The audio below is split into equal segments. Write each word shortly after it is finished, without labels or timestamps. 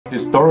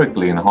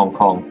Historically, in Hong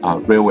Kong,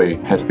 railway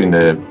has been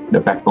the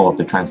backbone of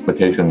the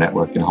transportation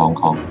network in Hong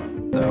Kong.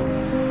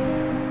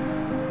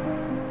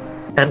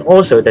 And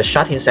also the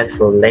Sha Tin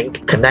Central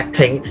Link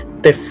connecting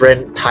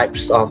different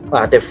types of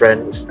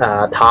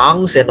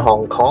towns in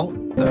Hong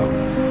Kong.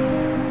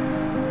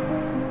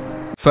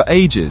 For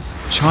ages,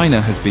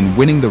 China has been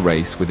winning the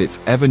race with its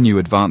ever-new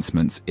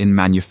advancements in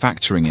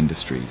manufacturing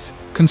industries,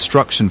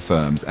 construction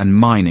firms, and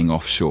mining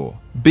offshore.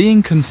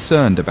 Being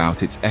concerned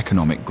about its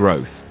economic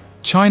growth,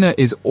 China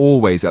is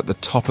always at the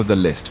top of the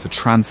list for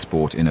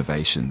transport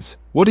innovations.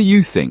 What do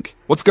you think?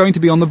 What's going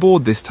to be on the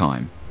board this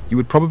time? You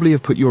would probably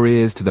have put your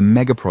ears to the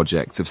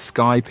megaprojects of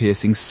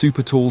sky-piercing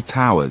super-tall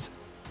towers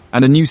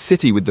and a new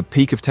city with the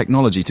peak of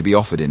technology to be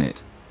offered in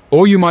it.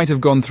 Or you might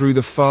have gone through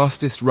the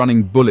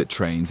fastest-running bullet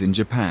trains in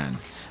Japan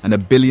and a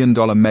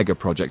billion-dollar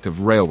megaproject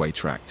of railway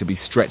track to be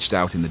stretched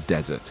out in the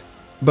desert.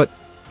 But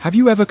have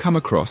you ever come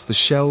across the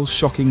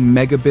shell-shocking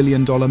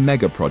mega-billion-dollar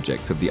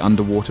megaprojects of the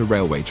underwater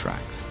railway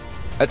tracks?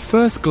 At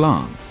first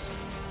glance,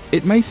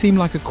 it may seem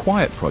like a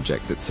quiet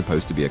project that's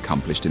supposed to be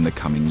accomplished in the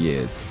coming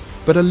years,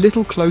 but a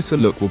little closer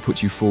look will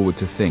put you forward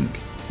to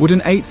think. Would an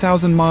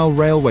 8,000-mile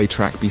railway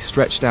track be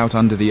stretched out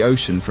under the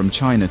ocean from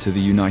China to the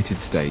United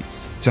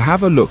States? To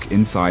have a look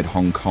inside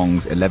Hong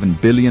Kong's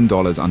 $11 billion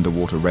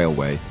underwater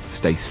railway,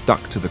 stay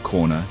stuck to the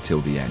corner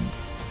till the end.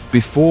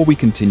 Before we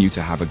continue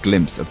to have a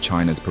glimpse of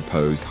China's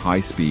proposed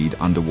high-speed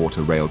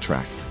underwater rail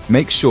track,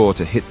 make sure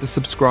to hit the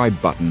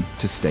subscribe button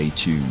to stay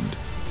tuned.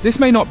 This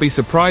may not be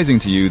surprising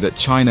to you that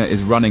China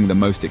is running the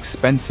most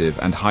expensive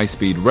and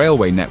high-speed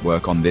railway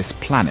network on this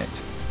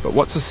planet. But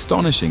what's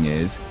astonishing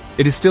is,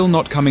 it is still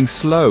not coming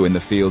slow in the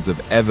fields of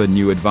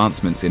ever-new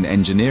advancements in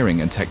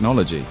engineering and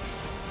technology.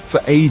 For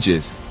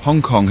ages,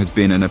 Hong Kong has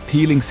been an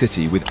appealing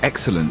city with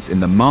excellence in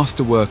the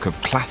masterwork of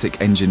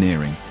classic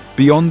engineering.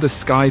 Beyond the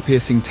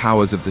sky-piercing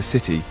towers of the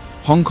city,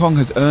 Hong Kong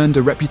has earned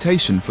a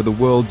reputation for the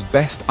world's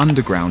best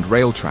underground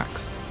rail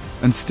tracks.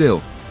 And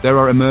still, there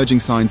are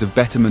emerging signs of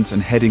betterment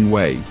and heading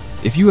way.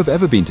 If you have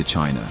ever been to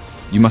China,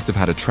 you must have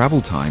had a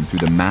travel time through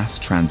the Mass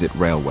Transit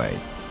Railway,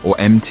 or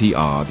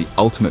MTR, the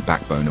ultimate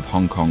backbone of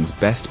Hong Kong's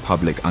best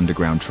public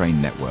underground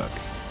train network.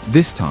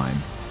 This time,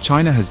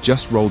 China has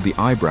just rolled the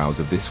eyebrows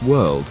of this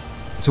world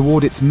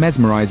toward its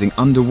mesmerizing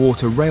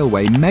underwater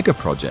railway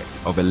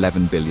megaproject of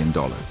 $11 billion.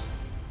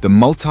 The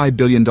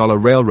multi-billion-dollar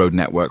railroad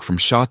network from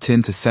Sha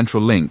Tin to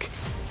Central Link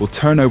will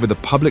turn over the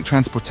public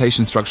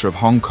transportation structure of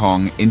Hong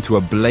Kong into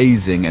a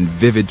blazing and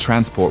vivid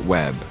transport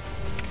web.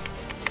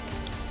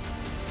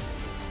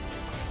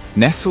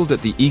 Nestled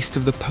at the east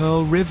of the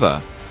Pearl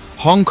River,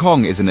 Hong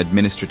Kong is an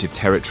administrative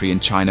territory in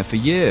China for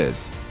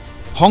years.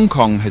 Hong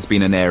Kong has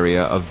been an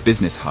area of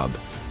business hub.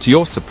 To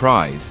your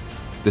surprise,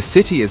 the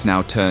city is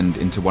now turned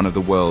into one of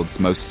the world's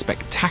most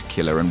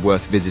spectacular and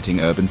worth visiting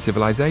urban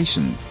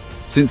civilizations.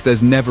 Since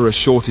there's never a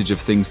shortage of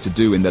things to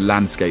do in the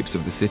landscapes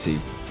of the city,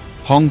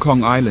 Hong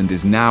Kong Island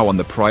is now on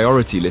the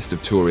priority list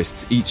of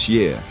tourists each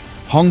year.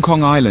 Hong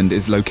Kong Island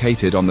is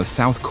located on the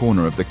south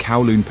corner of the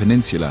Kowloon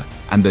Peninsula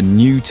and the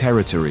New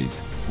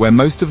Territories, where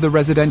most of the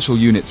residential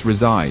units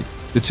reside.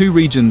 The two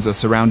regions are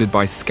surrounded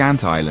by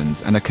scant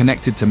islands and are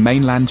connected to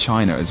mainland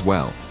China as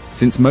well.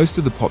 Since most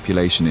of the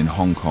population in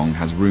Hong Kong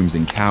has rooms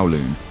in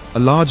Kowloon, a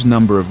large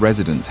number of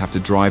residents have to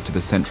drive to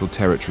the Central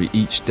Territory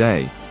each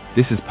day.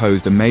 This has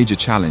posed a major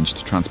challenge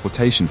to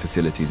transportation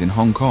facilities in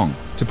Hong Kong.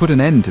 To put an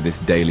end to this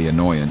daily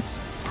annoyance,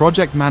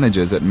 project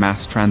managers at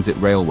Mass Transit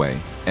Railway,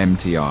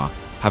 MTR,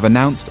 have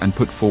announced and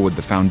put forward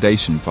the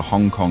foundation for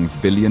Hong Kong's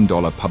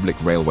billion-dollar public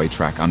railway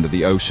track under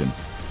the ocean,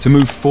 to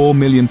move 4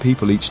 million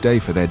people each day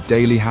for their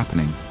daily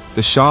happenings.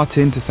 The Sha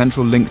Tin to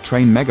Central Link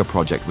train mega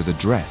project was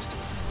addressed.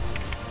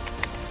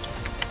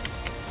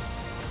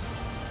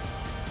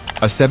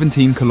 A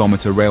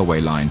 17-kilometer railway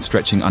line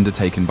stretching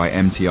undertaken by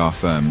MTR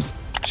firms,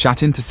 Sha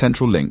Tin to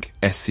Central Link,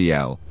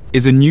 SCL,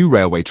 is a new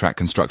railway track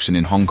construction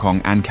in Hong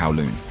Kong and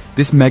Kowloon.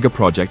 This mega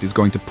project is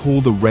going to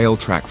pull the rail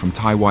track from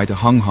Tai Wai to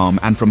Hung Hom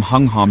and from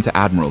Hung Hom to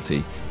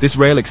Admiralty. This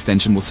rail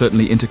extension will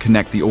certainly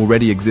interconnect the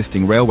already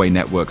existing railway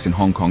networks in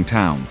Hong Kong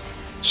towns.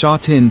 Sha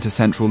Tin to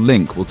Central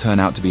Link will turn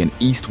out to be an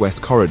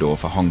east-west corridor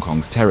for Hong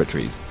Kong's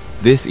territories.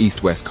 This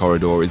east-west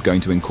corridor is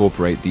going to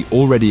incorporate the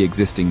already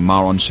existing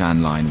Ma On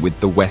Shan line with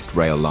the West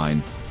Rail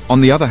line.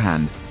 On the other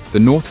hand, the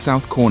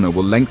north-south corner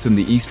will lengthen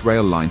the East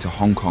Rail line to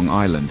Hong Kong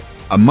Island,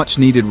 a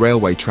much-needed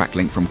railway track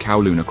link from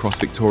Kowloon across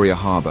Victoria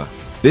Harbour.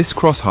 This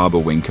cross-harbour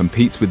wing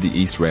competes with the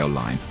East Rail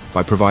line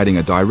by providing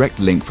a direct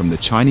link from the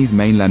Chinese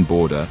mainland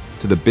border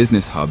to the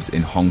business hubs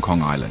in Hong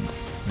Kong Island.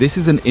 This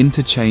is an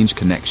interchange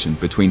connection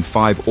between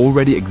 5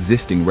 already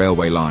existing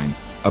railway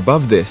lines.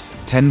 Above this,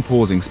 10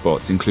 pausing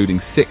spots including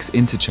 6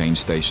 interchange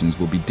stations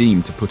will be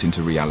deemed to put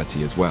into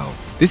reality as well.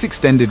 This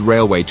extended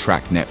railway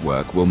track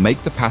network will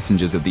make the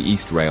passengers of the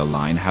East Rail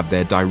line have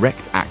their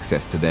direct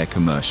access to their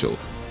commercial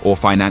or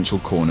financial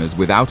corners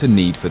without a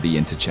need for the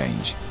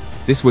interchange.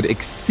 This would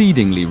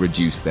exceedingly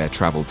reduce their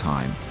travel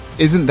time.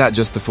 Isn't that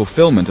just the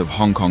fulfillment of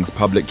Hong Kong's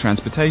public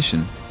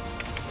transportation?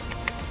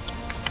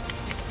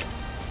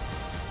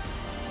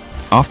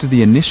 After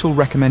the initial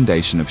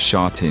recommendation of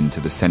Sha Tin to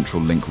the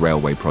Central Link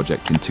Railway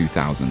project in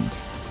 2000,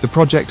 the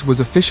project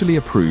was officially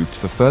approved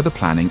for further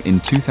planning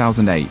in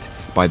 2008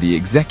 by the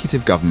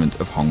Executive Government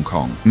of Hong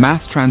Kong.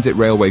 Mass Transit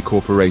Railway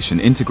Corporation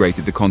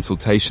integrated the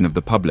consultation of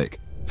the public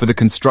for the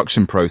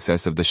construction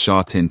process of the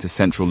Sha Tin to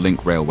Central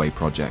Link Railway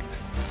project.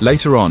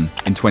 Later on,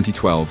 in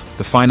 2012,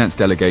 the Finance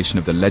Delegation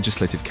of the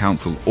Legislative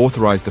Council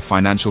authorized the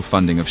financial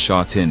funding of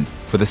Sha Tin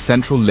for the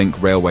Central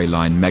Link Railway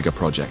Line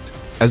megaproject.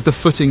 As the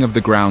footing of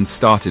the ground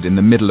started in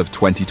the middle of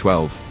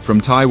 2012, from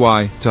Tai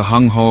Wai to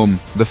Hung Hom,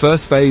 the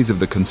first phase of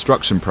the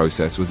construction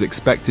process was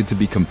expected to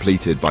be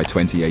completed by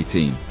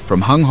 2018. From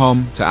Hung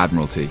Hom to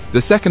Admiralty, the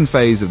second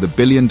phase of the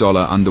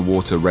billion-dollar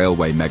underwater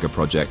railway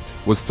megaproject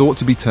was thought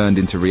to be turned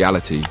into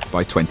reality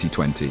by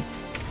 2020.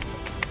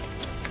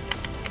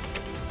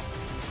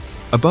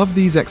 Above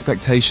these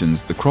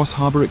expectations, the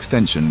cross-harbour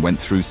extension went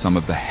through some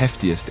of the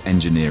heftiest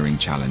engineering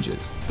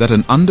challenges. That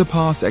an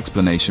underpass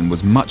explanation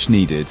was much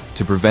needed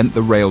to prevent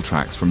the rail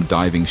tracks from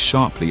diving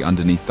sharply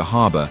underneath the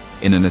harbour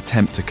in an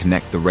attempt to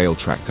connect the rail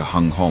track to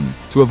Hung Hom,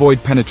 to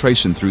avoid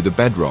penetration through the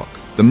bedrock.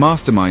 The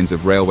masterminds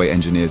of railway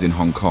engineers in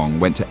Hong Kong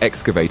went to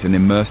excavate an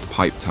immersed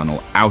pipe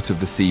tunnel out of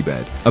the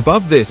seabed.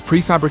 Above this,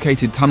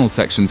 prefabricated tunnel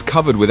sections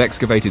covered with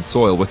excavated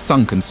soil were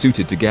sunk and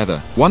suited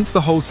together. Once the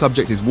whole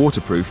subject is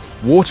waterproofed,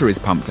 water is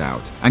pumped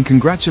out. And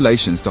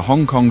congratulations to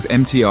Hong Kong's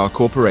MTR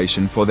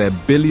Corporation for their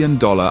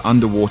billion-dollar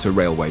underwater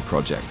railway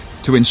project.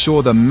 To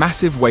ensure the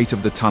massive weight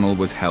of the tunnel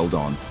was held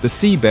on, the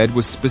seabed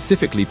was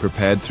specifically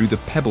prepared through the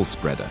pebble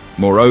spreader.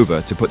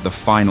 Moreover, to put the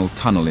final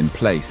tunnel in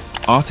place,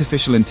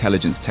 artificial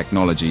intelligence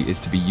technology is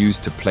to be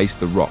used to place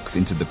the rocks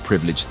into the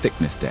privileged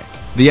thickness deck.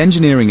 The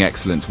engineering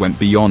excellence went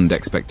beyond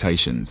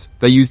expectations.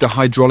 They used a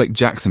hydraulic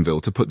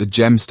Jacksonville to put the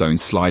gemstones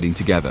sliding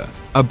together.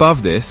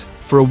 Above this,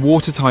 for a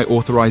watertight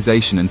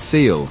authorization and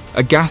seal,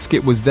 a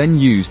gasket was then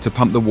used to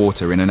pump the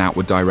water in an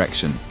outward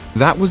direction.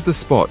 That was the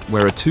spot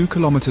where a 2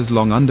 kilometers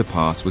long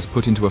underpass was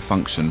put into a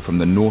function from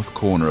the north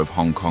corner of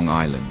Hong Kong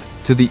Island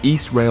to the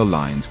east rail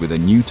lines with a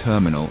new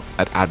terminal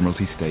at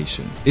Admiralty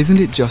Station. Isn't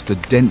it just a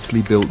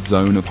densely built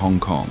zone of Hong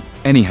Kong?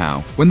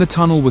 Anyhow, when the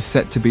tunnel was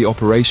set to be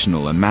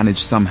operational and managed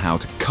somehow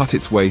to cut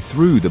its way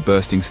through the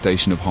bursting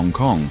station of Hong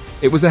Kong,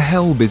 it was a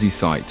hell-busy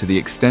sight to the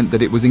extent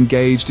that it was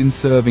engaged in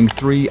serving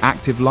 3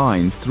 active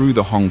lines through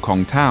the Hong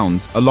Kong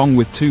towns, along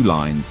with 2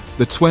 lines,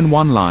 the Tsuen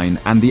Wan Line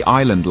and the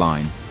Island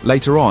Line.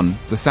 Later on,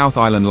 the South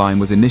Island Line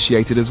was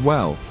initiated as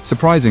well.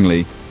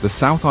 Surprisingly, the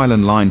South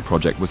Island Line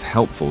project was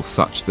helpful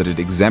such that it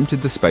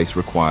exempted the space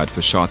required for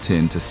Sha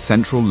Tin to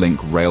Central Link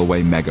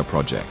Railway mega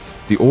project.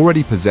 The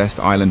already possessed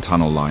Island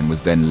Tunnel line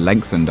was then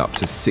lengthened up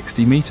to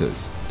 60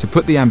 meters to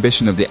put the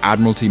ambition of the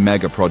Admiralty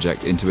mega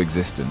project into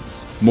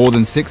existence. More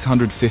than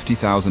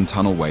 650,000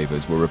 tunnel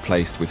waivers were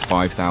replaced with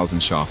 5,000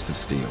 shafts of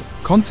steel.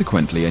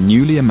 Consequently, a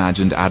newly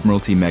imagined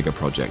Admiralty mega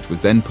project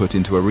was then put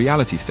into a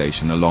reality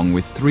station along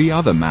with 3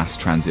 other mass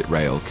transit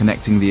rail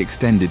connecting the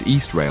extended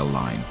East Rail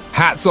line.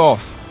 Hats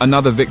off!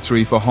 Another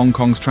victory for Hong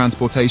Kong's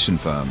transportation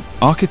firm.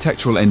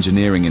 Architectural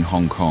engineering in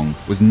Hong Kong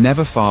was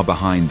never far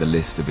behind the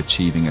list of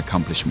achieving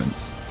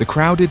accomplishments. The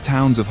crowded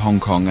towns of Hong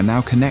Kong are now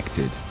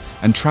connected,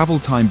 and travel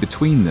time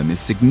between them is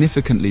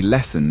significantly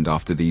lessened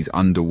after these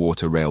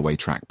underwater railway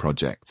track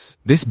projects.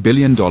 This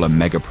billion-dollar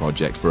mega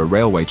project for a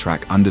railway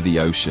track under the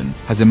ocean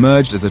has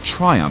emerged as a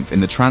triumph in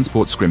the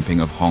transport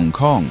scrimping of Hong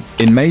Kong.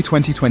 In May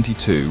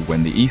 2022,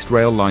 when the East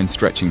Rail Line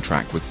stretching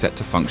track was set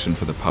to function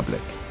for the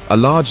public, a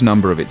large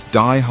number of its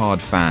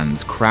die-hard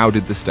fans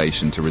crowded the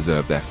station to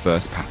reserve their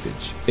first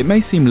passage. It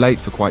may seem late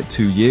for quite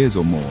 2 years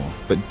or more,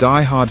 but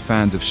die-hard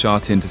fans of Sha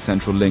Tin to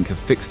Central Link have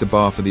fixed a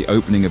bar for the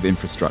opening of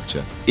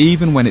infrastructure,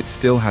 even when it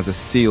still has a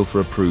seal for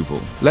approval.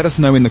 Let us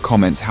know in the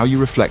comments how you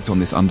reflect on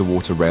this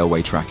underwater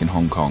railway track in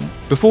Hong Kong.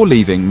 Before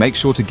leaving, make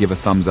sure to give a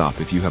thumbs up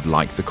if you have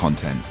liked the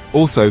content.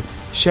 Also,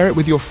 share it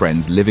with your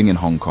friends living in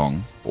Hong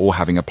Kong or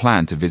having a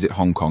plan to visit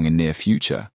Hong Kong in near future.